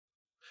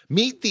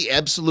Meet the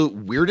absolute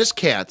weirdest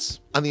cats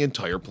on the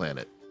entire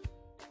planet.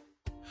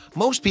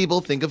 Most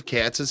people think of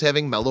cats as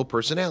having mellow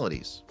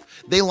personalities.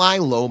 They lie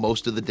low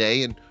most of the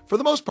day, and for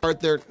the most part,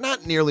 they're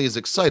not nearly as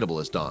excitable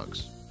as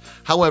dogs.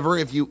 However,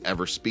 if you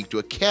ever speak to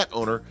a cat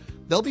owner,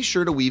 they'll be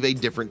sure to weave a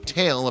different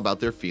tale about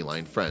their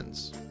feline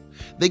friends.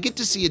 They get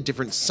to see a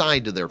different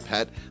side to their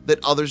pet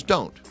that others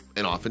don't,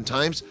 and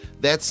oftentimes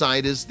that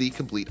side is the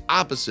complete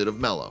opposite of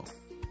mellow.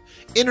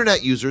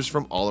 Internet users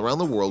from all around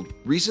the world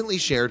recently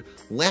shared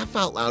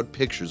laugh-out-loud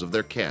pictures of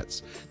their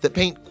cats that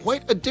paint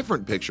quite a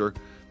different picture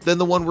than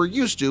the one we're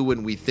used to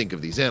when we think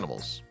of these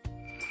animals.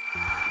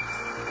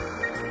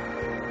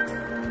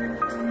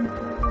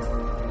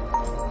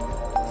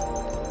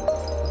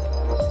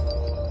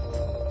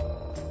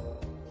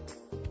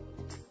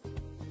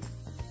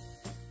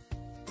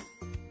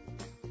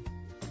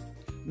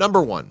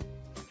 Number 1.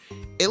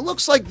 It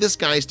looks like this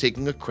guy's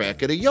taking a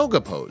crack at a yoga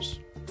pose.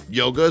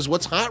 Yoga is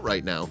what's hot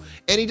right now,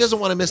 and he doesn't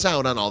want to miss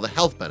out on all the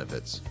health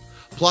benefits.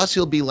 Plus,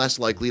 he'll be less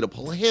likely to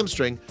pull a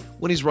hamstring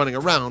when he's running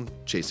around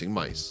chasing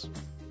mice.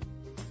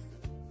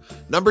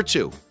 Number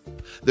 2.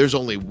 There's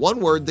only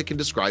one word that can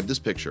describe this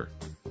picture.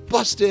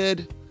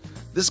 Busted!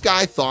 This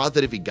guy thought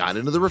that if he got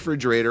into the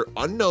refrigerator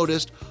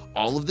unnoticed,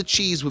 all of the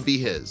cheese would be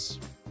his.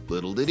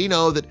 Little did he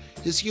know that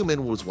his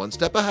human was one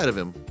step ahead of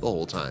him the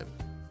whole time.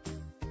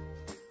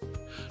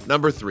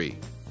 Number 3.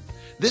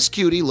 This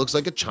cutie looks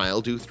like a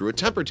child who threw a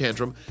temper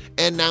tantrum,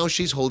 and now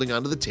she's holding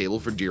onto the table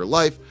for dear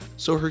life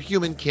so her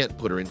human can't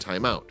put her in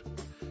timeout.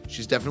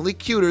 She's definitely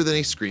cuter than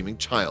a screaming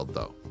child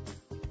though.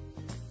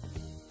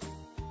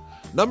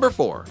 Number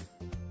 4.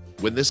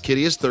 When this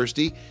kitty is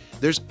thirsty,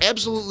 there's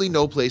absolutely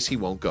no place he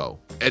won't go,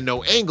 and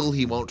no angle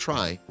he won't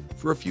try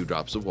for a few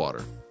drops of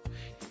water.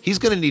 He's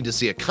gonna need to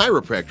see a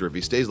chiropractor if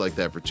he stays like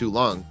that for too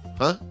long,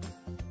 huh?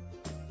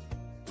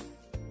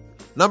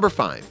 Number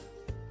 5.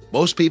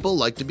 Most people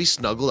like to be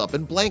snuggled up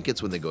in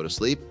blankets when they go to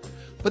sleep,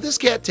 but this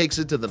cat takes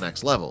it to the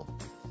next level.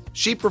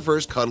 She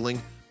prefers cuddling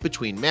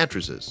between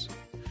mattresses.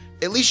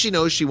 At least she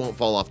knows she won't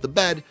fall off the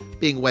bed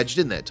being wedged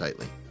in that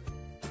tightly.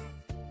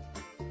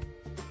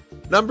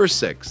 Number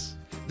 6.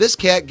 This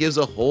cat gives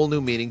a whole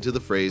new meaning to the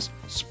phrase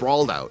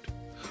sprawled out.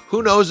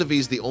 Who knows if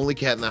he's the only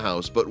cat in the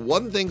house, but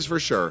one thing's for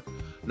sure,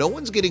 no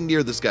one's getting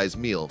near this guy's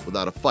meal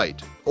without a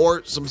fight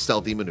or some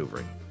stealthy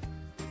maneuvering.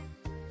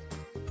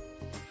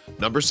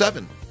 Number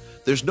 7.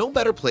 There's no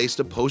better place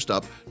to post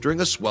up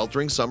during a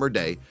sweltering summer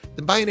day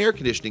than by an air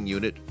conditioning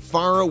unit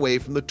far away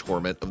from the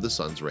torment of the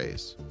sun's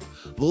rays.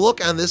 The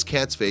look on this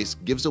cat's face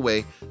gives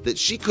away that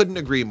she couldn't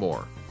agree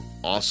more.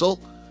 Also,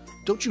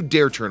 don't you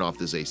dare turn off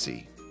this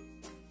AC.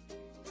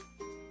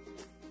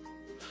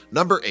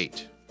 Number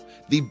 8.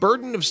 The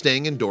burden of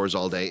staying indoors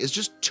all day is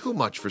just too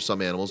much for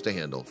some animals to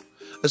handle,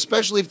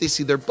 especially if they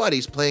see their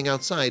buddies playing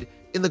outside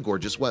in the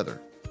gorgeous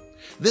weather.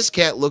 This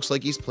cat looks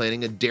like he's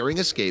planning a daring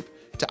escape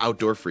to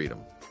outdoor freedom.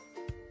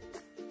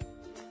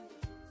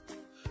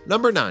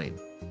 Number 9.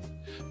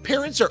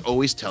 Parents are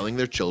always telling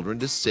their children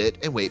to sit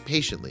and wait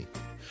patiently.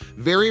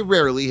 Very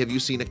rarely have you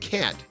seen a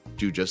cat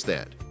do just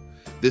that.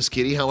 This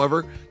kitty,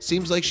 however,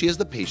 seems like she has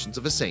the patience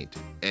of a saint,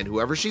 and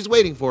whoever she's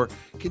waiting for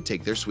can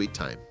take their sweet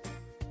time.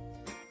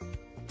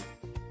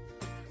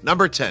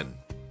 Number 10.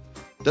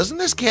 Doesn't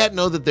this cat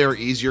know that there are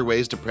easier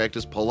ways to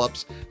practice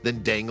pull-ups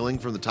than dangling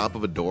from the top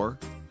of a door?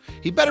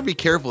 He better be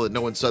careful that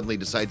no one suddenly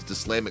decides to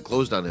slam it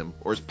closed on him,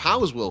 or his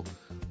paws will,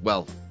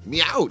 well,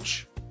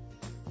 meouch.